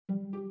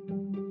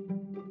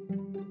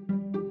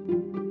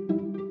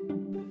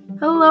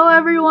Hello,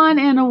 everyone,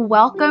 and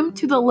welcome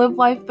to the Live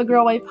Life the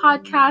Girl Way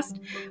podcast.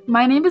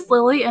 My name is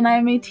Lily, and I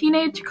am a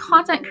teenage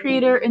content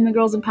creator in the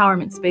girls'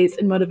 empowerment space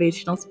and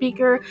motivational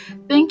speaker.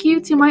 Thank you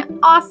to my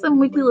awesome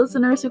weekly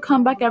listeners who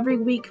come back every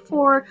week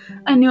for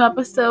a new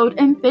episode,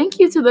 and thank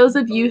you to those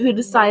of you who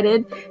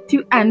decided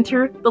to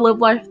enter the Live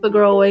Life the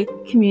Girl Way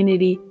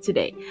community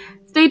today.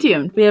 Stay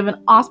tuned. We have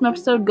an awesome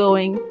episode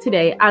going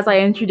today as I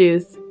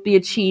introduce the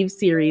Achieve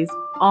series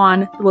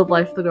on the Live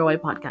Life the Girl Way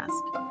podcast.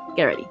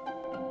 Get ready.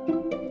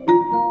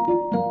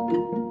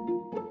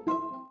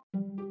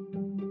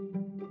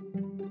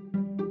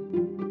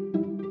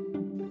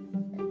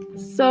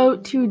 So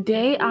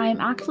today I'm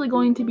actually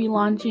going to be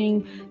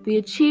launching the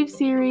Achieve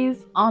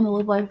series on the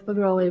Live Life the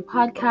Girl Way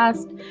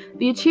podcast.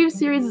 The Achieve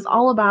series is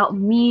all about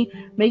me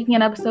making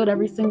an episode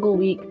every single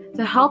week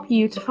to help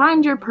you to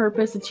find your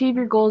purpose, achieve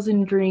your goals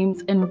and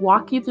dreams, and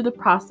walk you through the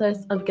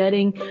process of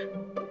getting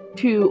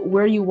to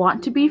where you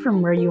want to be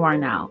from where you are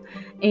now.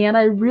 And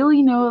I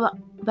really know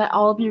that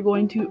all of you are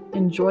going to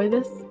enjoy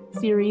this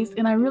series,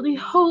 and I really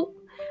hope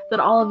that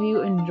all of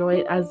you enjoy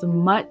it as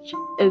much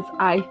as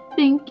I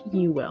think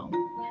you will.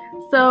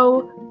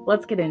 So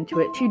let's get into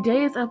it.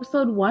 Today is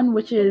episode 1,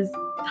 which is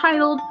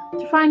titled,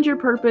 To Find Your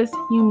Purpose,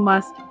 You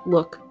Must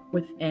Look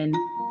Within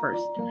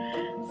First.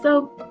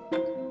 So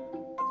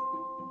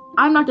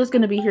I'm not just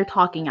going to be here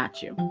talking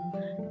at you.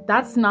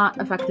 That's not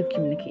effective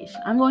communication.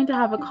 I'm going to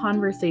have a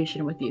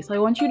conversation with you. So I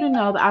want you to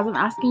know that as I'm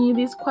asking you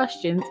these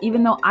questions,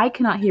 even though I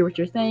cannot hear what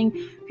you're saying,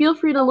 feel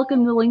free to look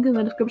in the link in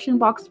the description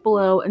box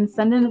below and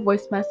send in a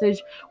voice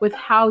message with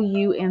how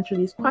you answer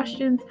these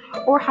questions,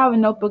 or have a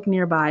notebook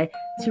nearby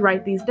to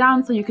write these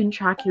down so you can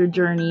track your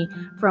journey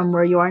from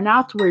where you are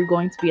now to where you're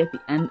going to be at the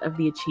end of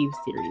the Achieve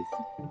series.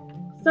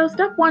 So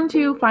step 1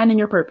 to finding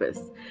your purpose.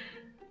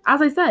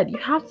 As I said, you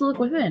have to look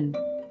within.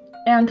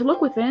 And to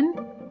look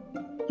within,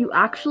 you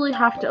actually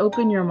have to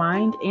open your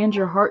mind and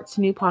your heart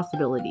to new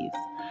possibilities.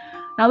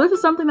 Now, this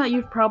is something that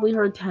you've probably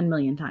heard 10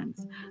 million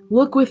times.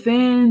 Look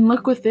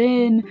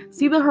within,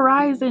 see the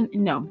horizon.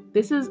 No,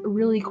 this is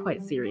really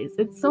quite serious.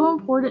 It's so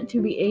important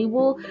to be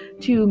able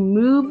to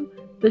move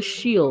the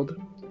shield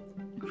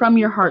from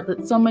your heart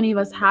that so many of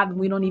us have, and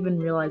we don't even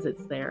realize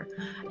it's there.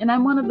 And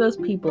I'm one of those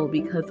people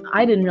because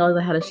I didn't realize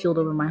I had a shield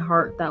over my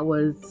heart that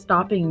was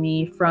stopping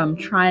me from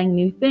trying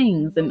new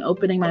things and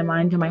opening my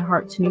mind and my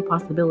heart to new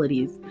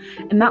possibilities.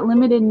 And that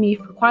limited me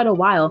for quite a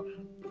while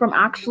from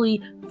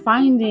actually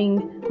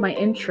finding my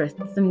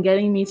interests and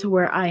getting me to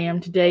where I am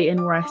today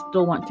and where I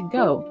still want to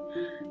go.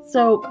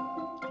 So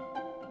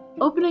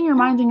opening your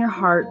mind and your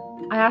heart,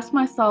 I asked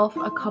myself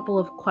a couple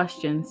of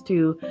questions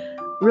to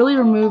really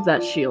remove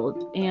that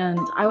shield. And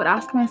I would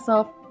ask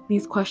myself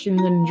these questions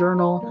in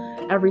journal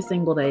every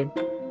single day.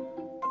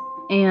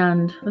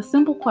 And the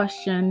simple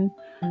question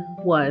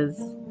was,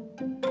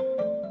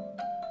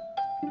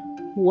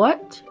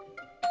 what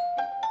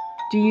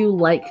do you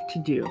like to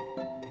do?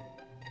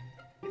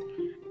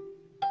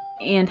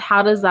 And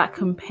how does that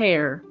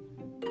compare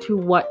to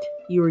what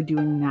you are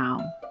doing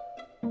now?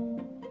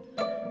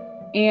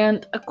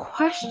 And a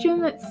question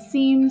that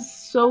seems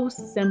so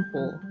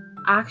simple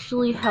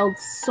actually held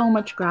so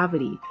much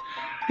gravity,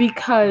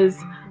 because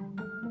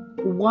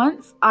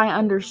once I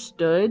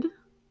understood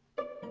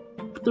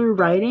through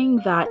writing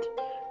that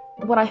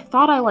what I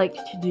thought I liked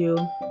to do,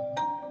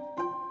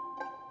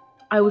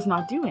 I was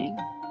not doing.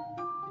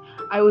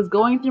 I was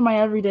going through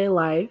my everyday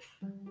life,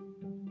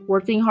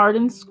 working hard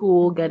in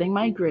school, getting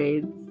my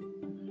grades,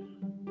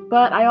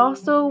 but I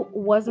also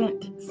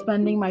wasn't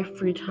spending my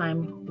free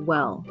time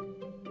well.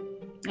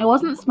 I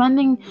wasn't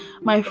spending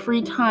my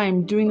free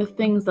time doing the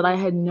things that I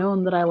had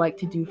known that I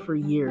liked to do for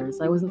years.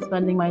 I wasn't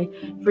spending my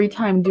free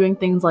time doing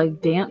things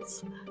like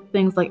dance,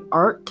 things like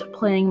art,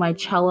 playing my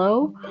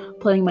cello,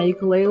 playing my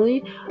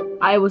ukulele.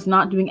 I was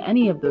not doing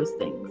any of those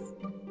things.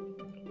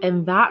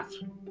 And that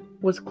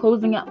was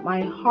closing up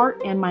my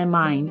heart and my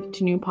mind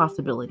to new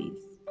possibilities.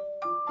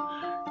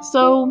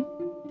 So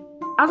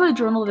as I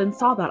journaled and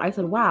saw that, I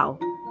said, wow,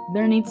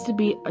 there needs to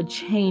be a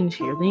change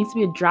here. There needs to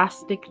be a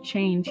drastic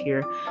change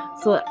here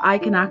so that I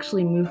can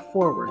actually move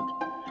forward.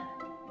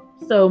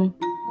 So,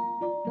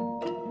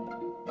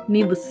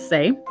 needless to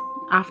say,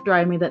 after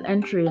I made that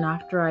entry and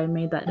after I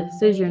made that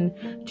decision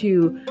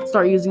to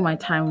start using my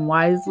time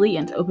wisely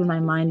and to open my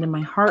mind and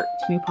my heart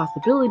to new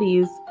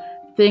possibilities,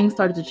 things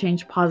started to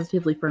change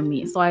positively for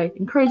me. So I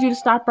encourage you to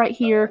stop right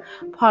here,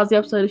 pause the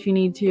episode if you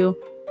need to,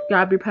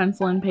 grab your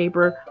pencil and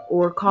paper,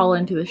 or call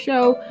into the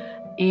show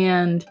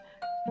and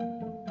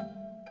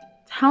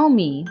tell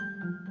me,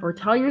 or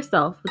tell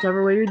yourself,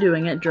 whichever way you're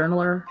doing it, journal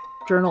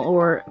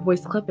or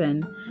voice clip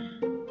in,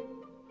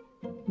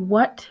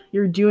 what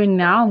you're doing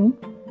now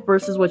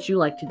versus what you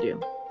like to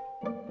do.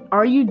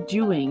 Are you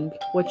doing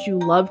what you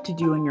love to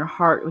do in your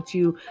heart, what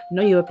you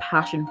know you have a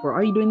passion for?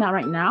 Are you doing that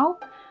right now,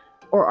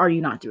 or are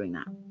you not doing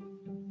that?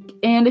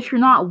 And if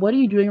you're not, what are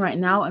you doing right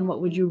now, and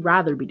what would you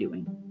rather be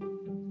doing?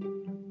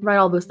 Write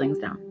all those things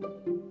down.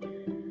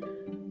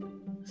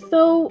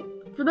 So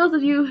for those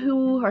of you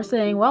who are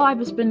saying, well, I've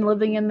just been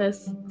living in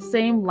this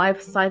same life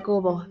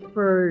cycle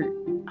for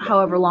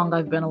however long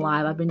I've been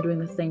alive. I've been doing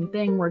the same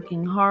thing,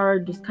 working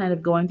hard, just kind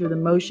of going through the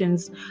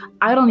motions.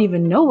 I don't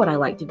even know what I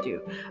like to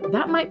do.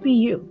 That might be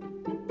you.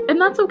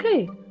 And that's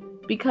okay,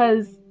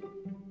 because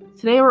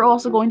today we're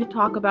also going to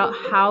talk about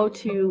how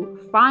to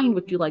find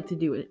what you like to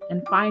do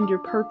and find your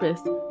purpose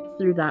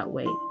through that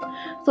way.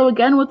 So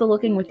again, with the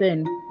looking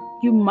within,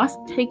 you must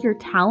take your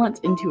talents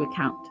into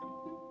account.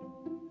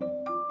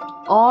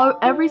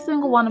 Every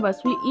single one of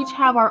us, we each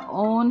have our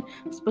own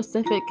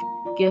specific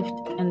gift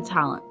and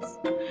talents.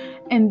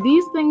 And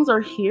these things are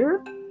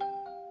here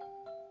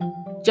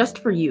just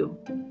for you.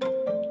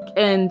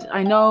 And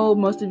I know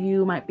most of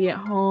you might be at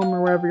home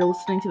or wherever you're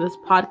listening to this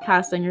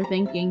podcast and you're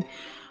thinking,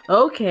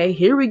 okay,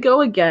 here we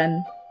go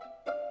again.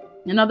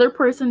 Another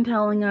person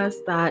telling us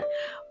that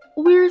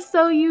we're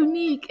so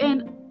unique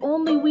and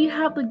only we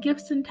have the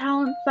gifts and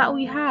talents that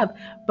we have.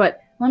 But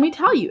let me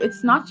tell you,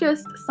 it's not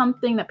just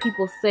something that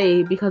people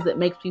say because it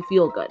makes you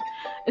feel good.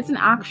 It's an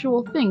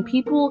actual thing.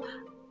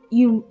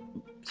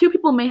 Two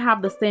people may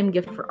have the same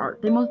gift for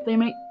art. They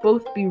may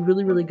both be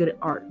really, really good at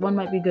art. One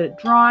might be good at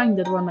drawing,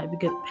 the other one might be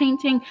good at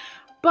painting.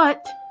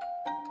 But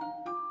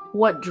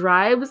what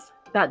drives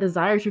that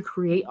desire to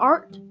create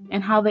art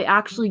and how they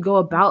actually go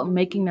about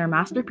making their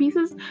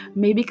masterpieces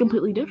may be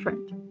completely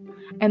different.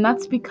 And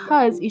that's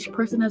because each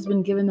person has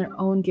been given their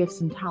own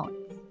gifts and talents.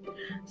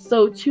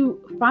 So to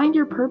find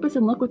your purpose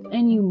and look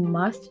within, you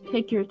must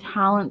take your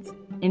talents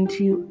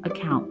into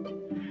account.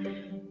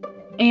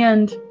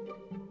 And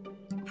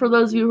for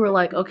those of you who are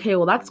like, okay,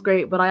 well, that's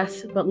great,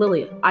 but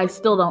Lily, I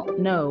still don't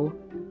know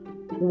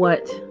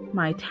what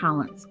my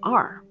talents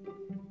are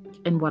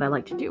and what I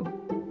like to do.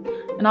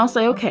 And I'll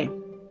say, okay,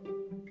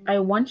 I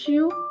want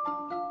you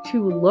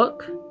to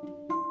look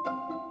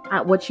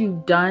at what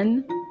you've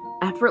done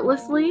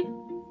effortlessly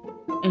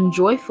and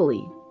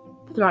joyfully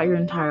throughout your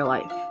entire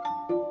life.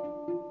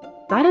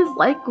 That is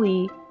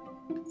likely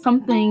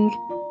something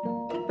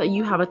that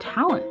you have a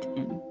talent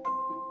in.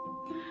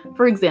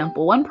 For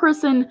example, one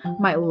person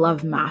might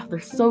love math. They're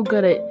so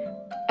good at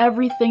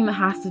everything that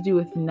has to do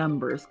with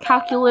numbers.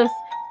 Calculus,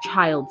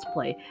 child's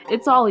play.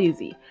 It's all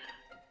easy.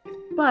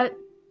 But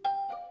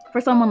for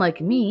someone like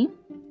me,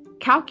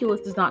 calculus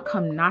does not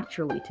come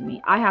naturally to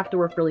me. I have to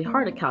work really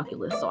hard at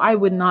calculus. So I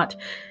would not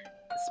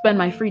spend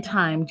my free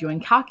time doing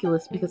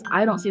calculus because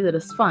I don't see that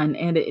as fun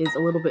and it is a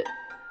little bit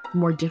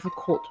more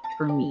difficult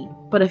for me.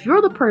 But if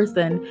you're the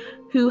person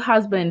who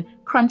has been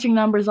crunching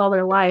numbers all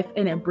their life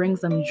and it brings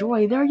them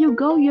joy, there you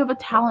go. You have a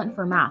talent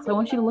for math. So I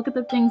want you to look at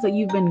the things that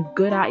you've been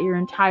good at your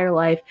entire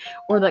life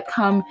or that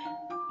come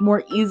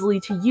more easily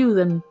to you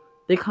than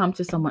they come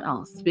to someone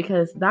else,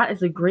 because that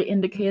is a great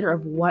indicator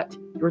of what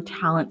your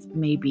talents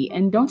may be.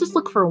 And don't just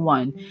look for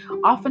one.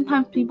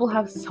 Oftentimes people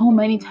have so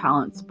many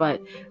talents,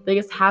 but they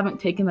just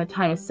haven't taken the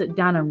time to sit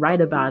down and write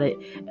about it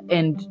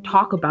and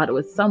talk about it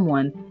with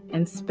someone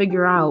and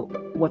figure out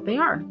what they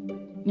are.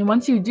 And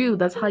once you do,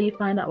 that's how you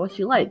find out what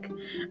you like.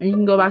 And you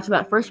can go back to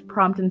that first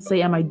prompt and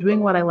say, am I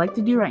doing what I like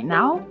to do right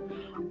now?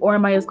 Or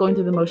am I just going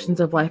through the motions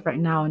of life right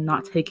now and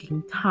not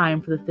taking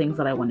time for the things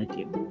that I want to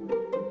do?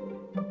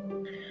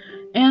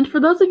 And for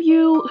those of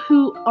you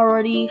who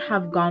already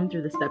have gone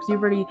through the steps, you've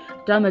already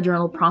done the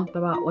journal prompt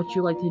about what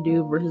you like to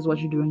do versus what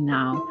you're doing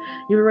now.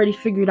 You've already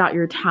figured out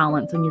your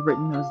talents and you've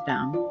written those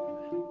down.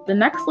 The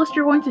next list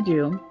you're going to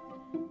do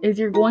is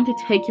you're going to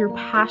take your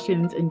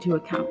passions into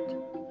account.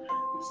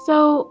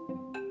 So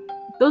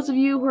those of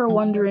you who are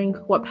wondering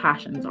what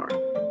passions are,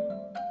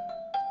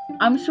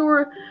 I'm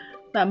sure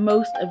that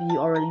most of you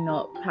already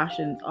know what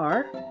passions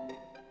are,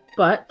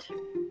 but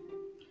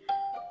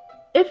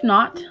if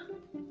not,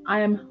 I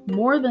am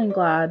more than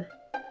glad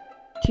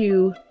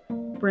to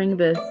bring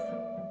this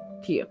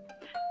to you.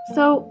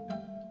 So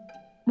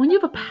when you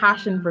have a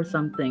passion for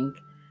something,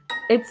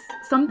 it's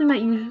something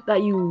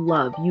that you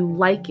love. You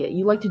like it.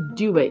 You like to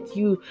do it.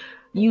 You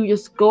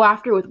just go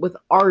after it with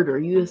ardor.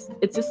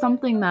 It's just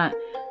something that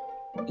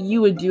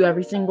you would do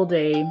every single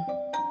day,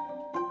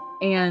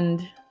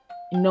 and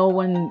no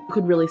one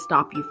could really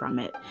stop you from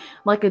it.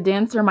 Like a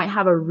dancer might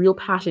have a real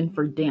passion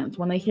for dance.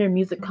 When they hear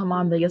music come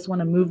on, they just want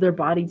to move their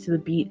body to the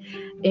beat,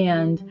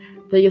 and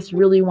they just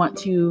really want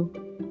to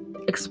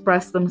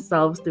express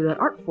themselves through that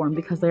art form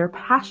because they are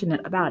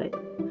passionate about it.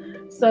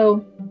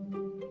 So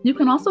you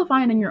can also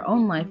find in your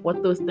own life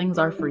what those things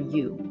are for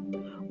you.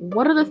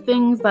 What are the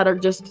things that are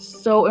just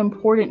so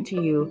important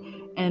to you,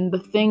 and the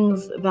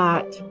things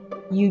that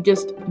you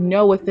just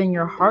know within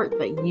your heart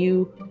that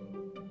you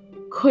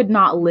could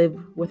not live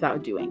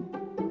without doing?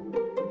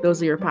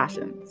 Those are your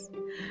passions.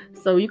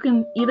 So you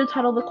can either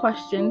title the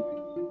question,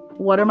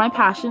 what are my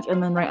passions,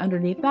 and then right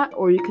underneath that,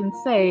 or you can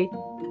say,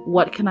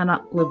 what can I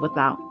not live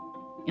without,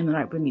 and then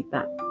right beneath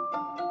that.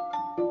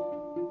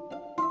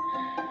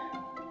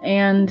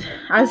 And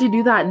as you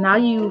do that, now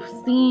you've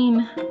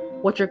seen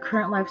what your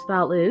current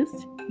lifestyle is.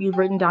 You've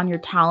written down your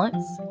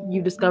talents.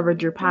 You've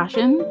discovered your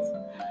passions.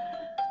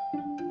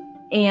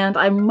 And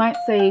I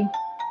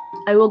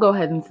will go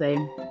ahead and say,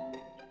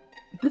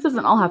 this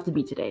doesn't all have to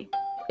be today.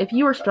 if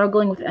you are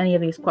struggling with any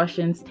of these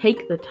questions,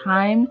 take the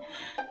time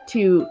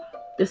to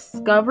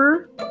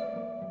discover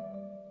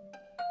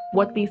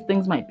what these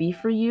things might be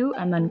for you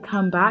and then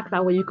come back.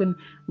 That way you can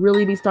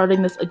really be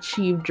starting this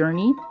Achieve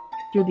journey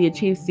through the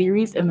Achieve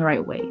series in the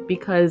right way,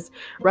 because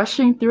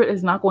rushing through it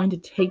is not going to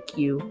take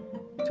you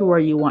to where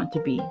you want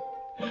to be.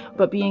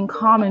 But being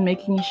calm and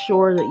making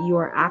sure that you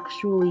are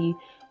actually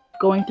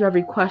going through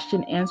every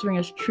question, answering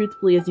as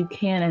truthfully as you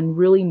can, and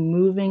really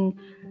moving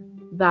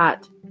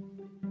that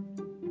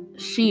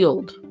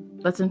shield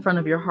that's in front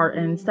of your heart,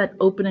 and instead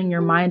opening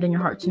your mind and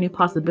your heart to new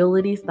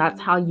possibilities.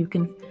 That's how you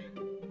can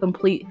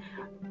complete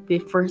the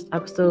first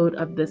episode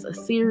of this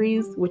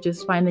series, which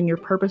is finding your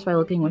purpose by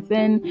looking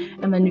within,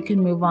 and then you can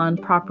move on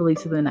properly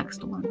to the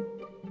next one.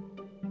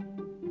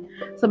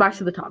 So back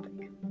to the topic.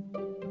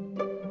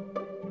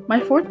 My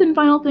fourth and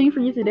final thing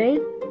for you today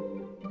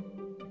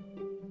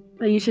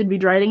that you should be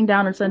writing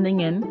down or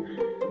sending in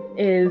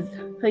is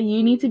that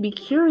you need to be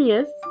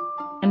curious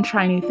and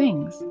try new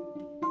things.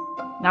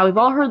 Now, we've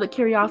all heard that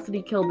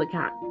curiosity killed the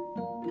cat.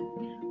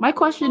 My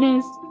question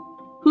is,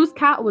 whose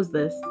cat was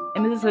this?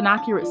 And is this an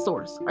accurate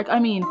source?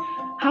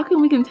 How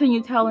can we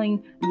continue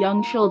telling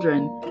young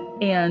children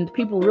and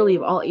people really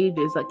of all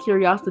ages that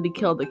curiosity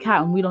killed the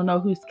cat when we don't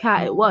know whose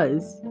cat it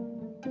was?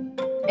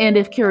 And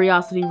if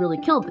curiosity really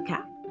killed the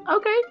cat?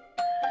 Okay.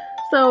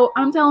 So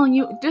I'm telling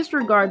you,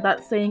 disregard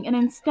that saying and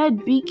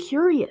instead be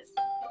curious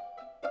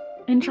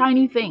and try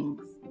new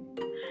things.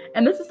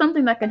 And this is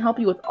something that can help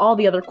you with all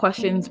the other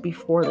questions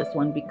before this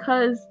one,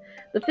 because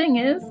the thing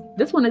is,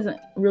 this one isn't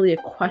really a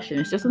question.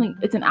 It's just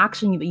it's an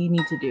action that you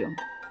need to do.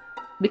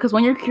 Because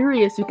when you're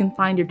curious, you can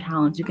find your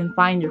talents, you can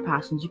find your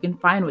passions, you can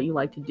find what you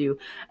like to do,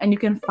 and you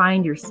can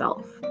find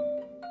yourself.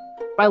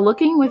 By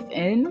looking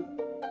within,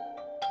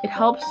 it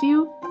helps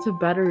you to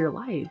better your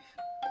life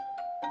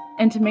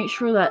and to make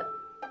sure that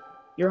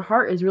your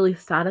heart is really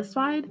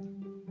satisfied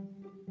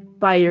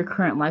by your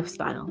current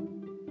lifestyle.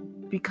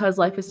 Because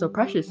life is so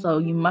precious, so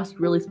you must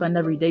really spend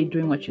every day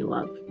doing what you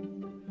love.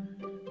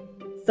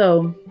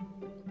 So,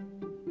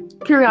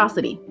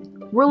 curiosity.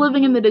 We're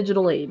living in the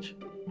digital age,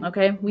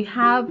 okay? We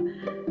have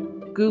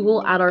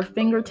Google at our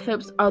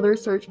fingertips, other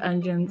search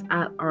engines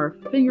at our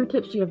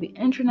fingertips. You have the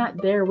internet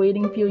there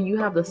waiting for you. You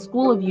have the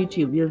school of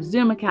YouTube. You have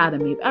Zoom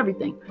Academy. You have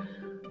everything.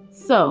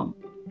 So,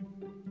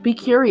 be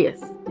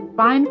curious.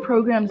 Find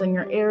programs in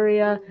your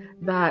area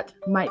that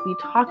might be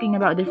talking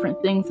about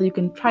different things so you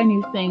can try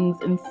new things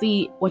and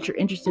see what you're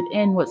interested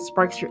in, what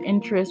sparks your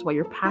interest, what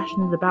you're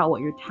passionate about,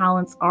 what your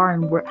talents are,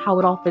 and how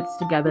it all fits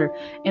together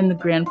in the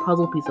grand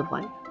puzzle piece of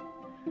life.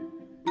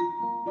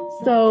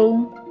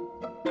 So,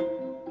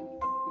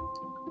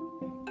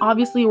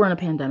 obviously we're in a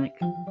pandemic.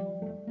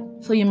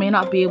 So you may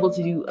not be able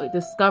to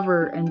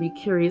discover and be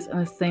curious in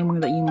the same way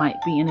that you might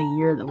be in a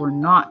year that we're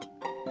not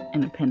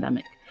in a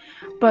pandemic.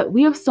 But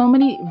we have so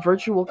many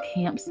virtual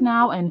camps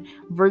now and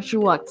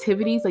virtual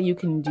activities that you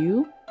can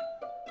do.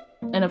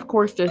 And of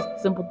course, just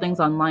simple things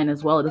online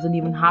as well. It doesn't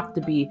even have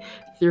to be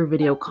through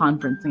video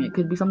conferencing. It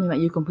could be something that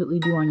you completely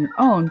do on your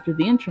own through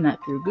the internet,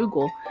 through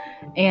Google.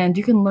 And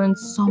you can learn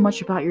so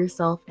much about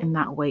yourself in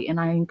that way. And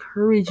I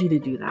encourage you to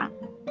do that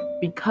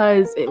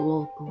because it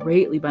will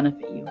greatly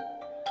benefit you.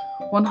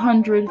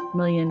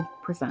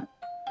 100,000,000%.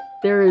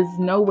 There is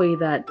no way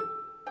that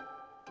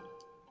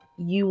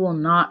you will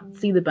not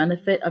see the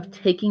benefit of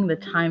taking the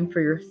time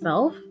for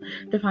yourself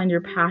to find your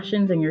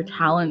passions and your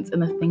talents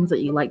and the things that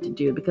you like to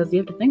do, because you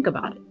have to think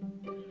about it.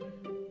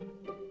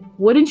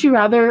 Wouldn't you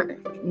rather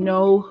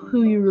know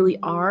who you really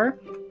are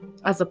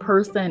as a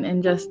person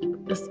and just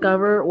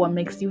discover what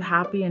makes you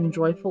happy and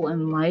joyful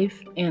in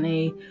life in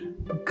a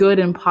good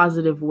and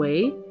positive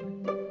way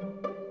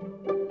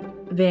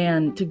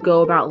than to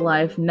go about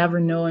life never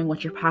knowing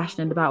what you're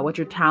passionate about, what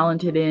you're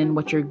talented in,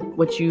 what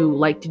you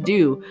like to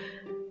do?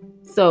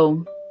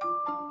 So,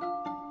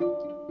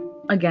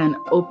 again,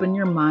 open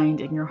your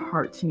mind and your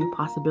heart to new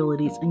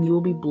possibilities, and you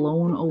will be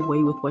blown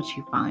away with what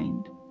you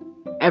find.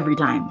 Every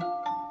time.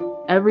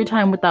 Every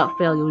time without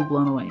fail, you'll be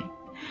blown away.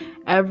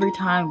 Every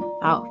time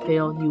without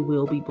fail, you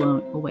will be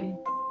blown away.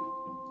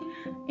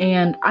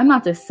 And I'm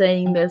not just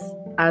saying this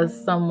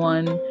as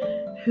someone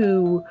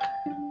who,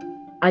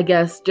 I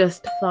guess,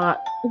 just thought,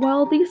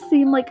 well, these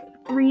seem like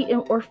 3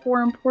 or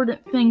 4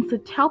 important things to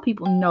tell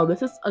people. No,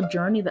 this is a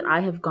journey that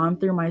I have gone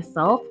through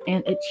myself,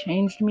 and it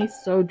changed me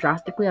so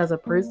drastically as a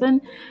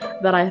person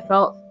that I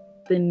felt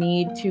the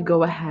need to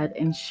go ahead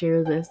and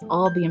share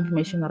all the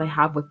information that I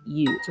have with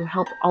you to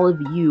help all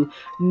of you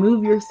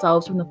move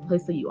yourselves from the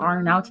place that you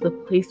are now to the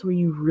place where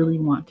you really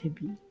want to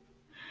be.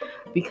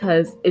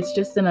 Because it's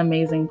just an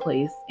amazing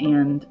place,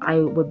 and I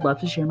would love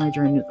to share my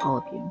journey with all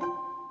of you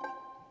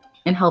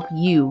and help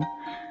you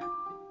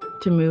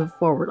to move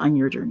forward on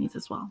your journeys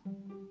as well.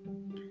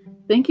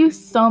 Thank you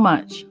so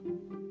much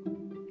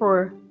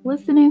for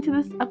listening to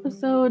this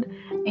episode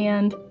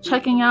and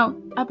checking out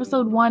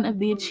episode 1 of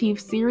the Achieve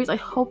series. I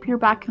hope you're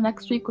back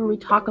next week where we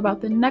talk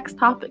about the next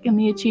topic in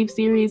the Achieve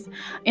series.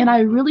 And I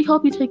really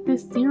hope you take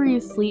this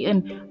seriously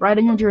and write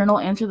in your journal,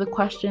 answer the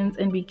questions,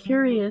 and be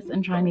curious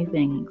and try new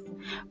things.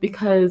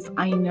 Because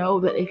I know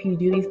that if you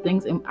do these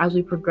things and as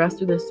we progress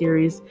through this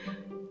series,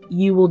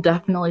 you will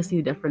definitely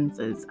see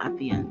differences at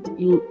the end.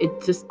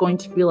 It's just going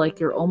to feel like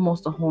you're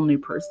almost a whole new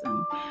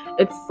person.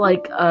 It's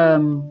like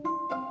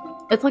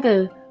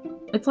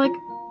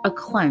a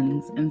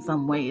cleanse in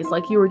some ways.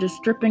 Like you were just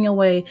stripping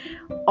away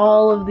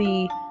all of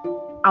the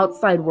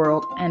outside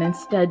world and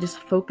instead just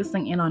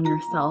focusing in on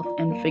yourself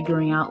and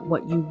figuring out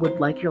what you would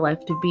like your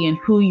life to be and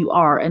who you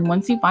are. And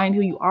once you find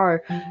who you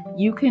are,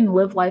 you can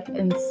live life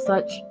in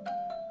such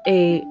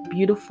a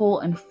beautiful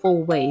and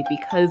full way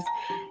because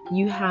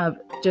you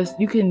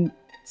can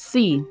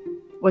see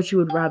what you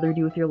would rather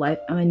do with your life,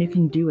 and then you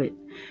can do it.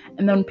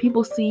 And then when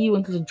people see you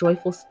in such a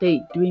joyful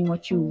state doing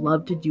what you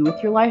love to do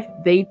with your life,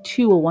 they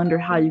too will wonder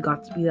how you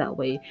got to be that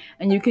way.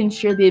 And you can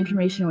share the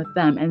information with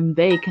them, and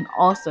they can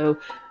also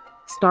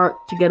start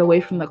to get away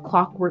from the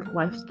clockwork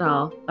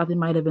lifestyle that they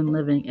might have been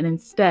living and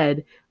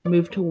instead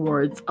move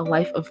towards a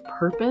life of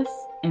purpose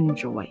and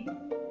joy.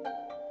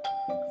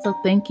 So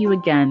thank you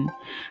again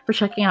for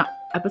checking out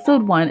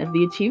episode 1 of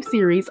the Achieve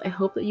series. I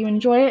hope that you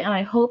enjoy it, and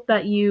I hope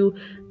that you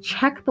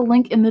check the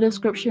link in the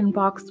description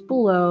box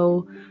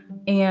below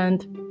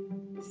and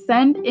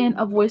send in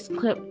a voice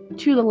clip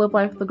to the Live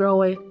Life the Girl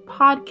Way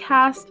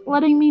podcast,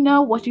 letting me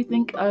know what you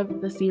think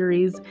of the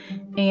series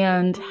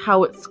and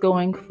how it's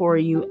going for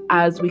you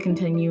as we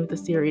continue the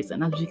series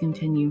and as we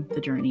continue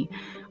the journey.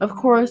 Of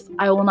course,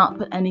 I will not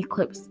put any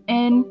clips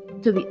in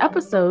to the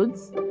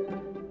episodes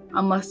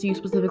unless you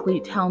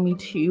specifically tell me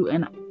to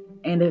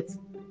and it's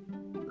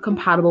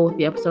compatible with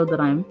the episode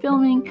that I'm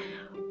filming,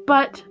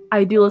 but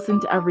I do listen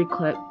to every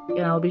clip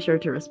and I'll be sure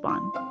to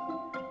respond.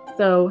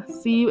 So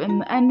see you in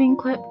the ending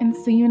clip and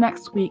see you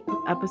next week with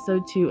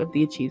episode 2 of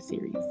the Achieve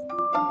series.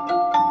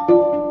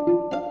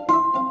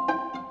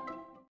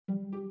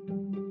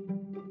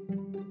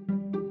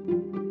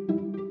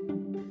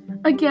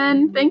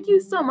 Again, thank you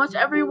so much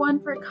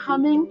everyone for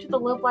coming to the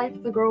Live Life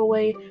the Girl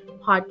Way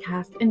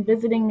podcast and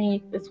visiting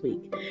me this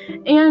week.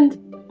 And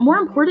more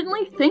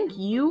importantly, thank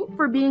you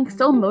for being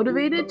so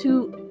motivated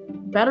to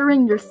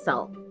bettering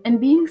yourself and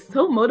being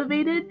so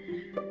motivated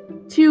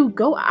to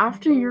go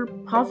after your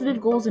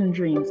positive goals and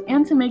dreams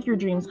and to make your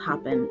dreams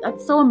happen.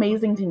 That's so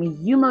amazing to me.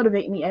 You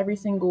motivate me every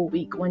single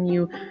week when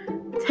you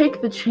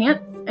take the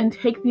chance and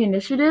take the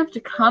initiative to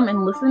come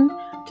and listen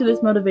to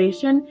this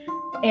motivation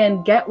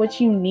and get what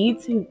you need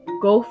to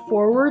go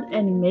forward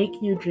and make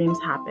your dreams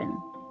happen.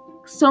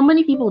 So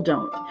many people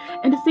don't.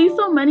 And to see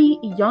so many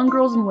young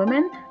girls and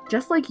women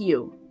just like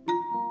you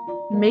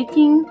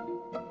making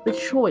the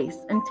choice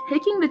and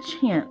taking the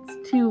chance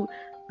to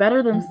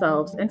better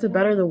themselves and to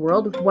better the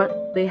world with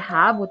what they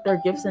have, with their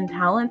gifts and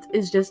talents,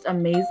 is just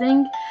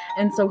amazing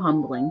and so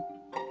humbling.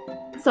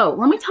 So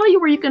let me tell you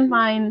where you can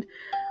find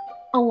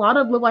a lot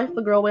of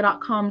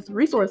LiveLifeTheGirlWay.com's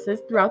resources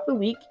throughout the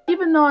week,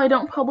 even though I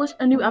don't publish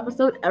a new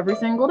episode every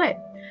single day.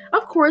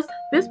 Of course,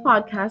 this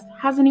podcast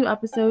has a new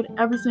episode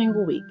every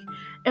single week,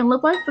 and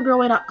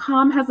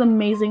LiveLifeTheGirlWay.com has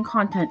amazing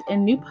content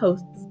and new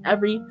posts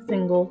every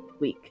single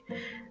week.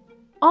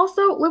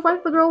 Also, Live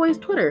Life the Girl Way's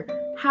Twitter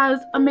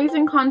has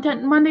amazing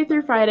content Monday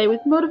through Friday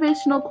with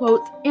motivational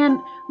quotes and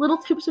little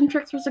tips and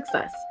tricks for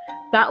success.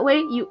 That way,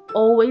 you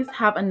always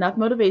have enough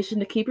motivation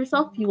to keep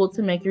yourself fueled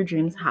to make your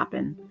dreams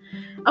happen.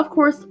 Of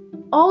course,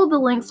 all of the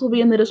links will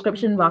be in the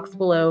description box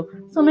below,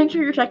 so make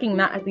sure you're checking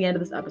that at the end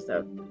of this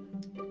episode.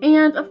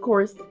 And of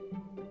course,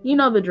 you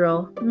know the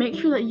drill. Make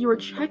sure that you are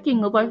checking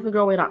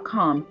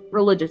LiveLifeTheGirlWay.com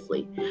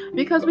religiously,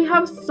 because we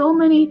have so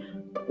many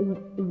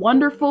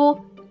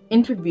wonderful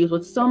interviews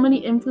with so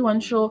many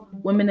influential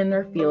women in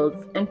their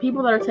fields and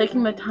people that are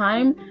taking the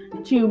time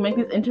to make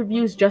these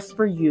interviews just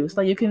for you,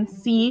 so you can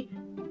see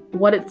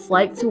what it's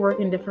like to work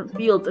in different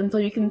fields, and so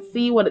you can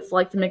see what it's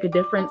like to make a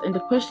difference and to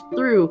push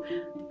through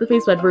the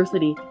face of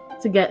adversity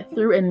to get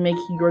through and make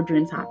your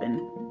dreams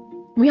happen.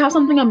 We have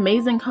something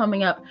amazing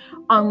coming up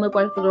on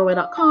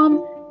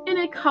LiveLifeTheGirlWay.com in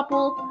a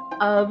couple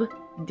of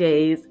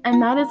days,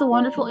 and that is a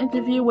wonderful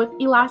interview with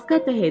Ilaska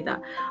Tejeda,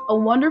 a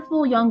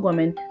wonderful young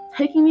woman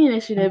taking the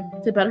initiative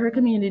to better her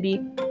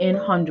community in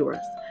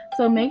Honduras.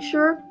 So make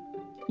sure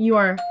you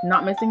are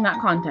not missing that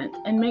content,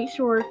 and make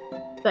sure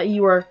that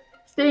you are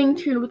staying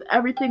tuned with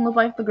everything Live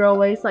Life the Girl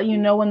Way, so that you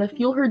know when the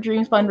Fuel Her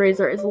Dreams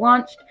fundraiser is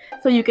launched,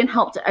 so you can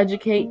help to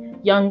educate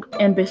young,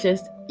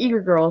 ambitious,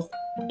 eager girls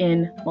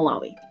in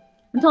Malawi.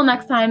 Until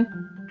next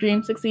time,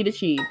 dream, succeed,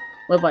 achieve.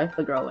 Live Life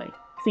the Girl Way.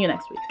 See you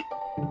next week.